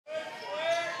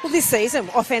Well, this season,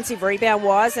 offensive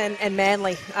rebound-wise and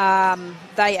Manly,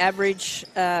 they average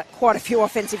quite a few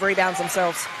offensive rebounds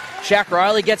themselves. Shakera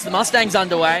Reilly gets the Mustangs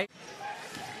underway.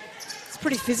 It's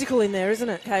pretty physical in there, isn't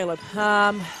it, Caleb?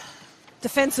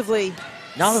 Defensively...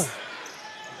 No.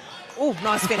 Oh,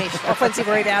 nice finish. Offensive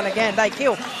rebound again. They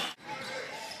kill.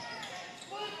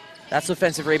 That's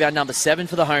offensive rebound number 7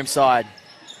 for the home side.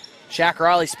 Shakera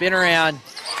Reilly spin around.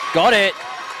 Got it.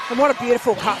 And what a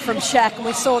beautiful cut from Shaq. And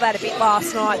we saw that a bit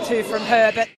last night too from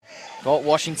her. But Got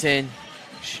Washington.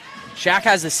 Shaq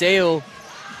has the seal.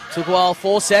 Took a while,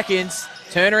 4 seconds.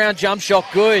 Turnaround jump shot,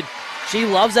 good. She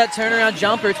loves that turnaround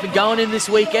jumper. It's been going in this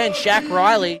weekend. Shakera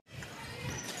Reilly.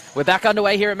 We're back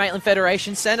underway here at Maitland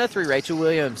Federation Centre through Rachel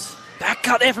Williams. Back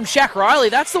cut there from Shakera Reilly.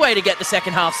 That's the way to get the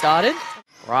second half started.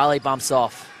 Reilly bumps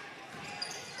off.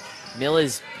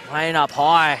 Miller's playing up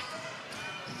high.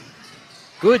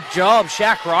 Good job,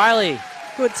 Shakera Reilly.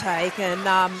 good take, and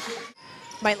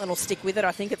Maitland will stick with it.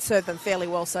 I think it's served them fairly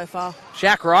well so far.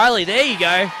 Shakera Reilly, there you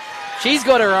go. She's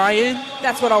got her eye in.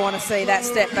 That's what I want to see, that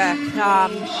step back.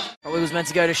 Probably was meant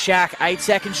to go to Shaq.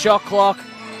 8-second shot clock.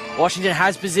 Washington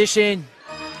has position.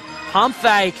 Pump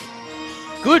fake.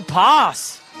 Good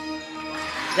pass.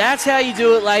 That's how you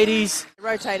do it, ladies.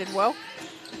 Rotated well.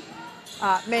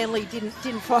 Manly didn't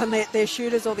find their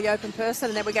shooters or the open person,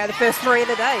 and then we go the first three of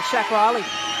the day. Shakera Reilly.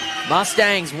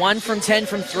 Mustangs 1 from 10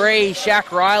 from 3.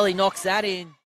 Shakera Reilly knocks that in.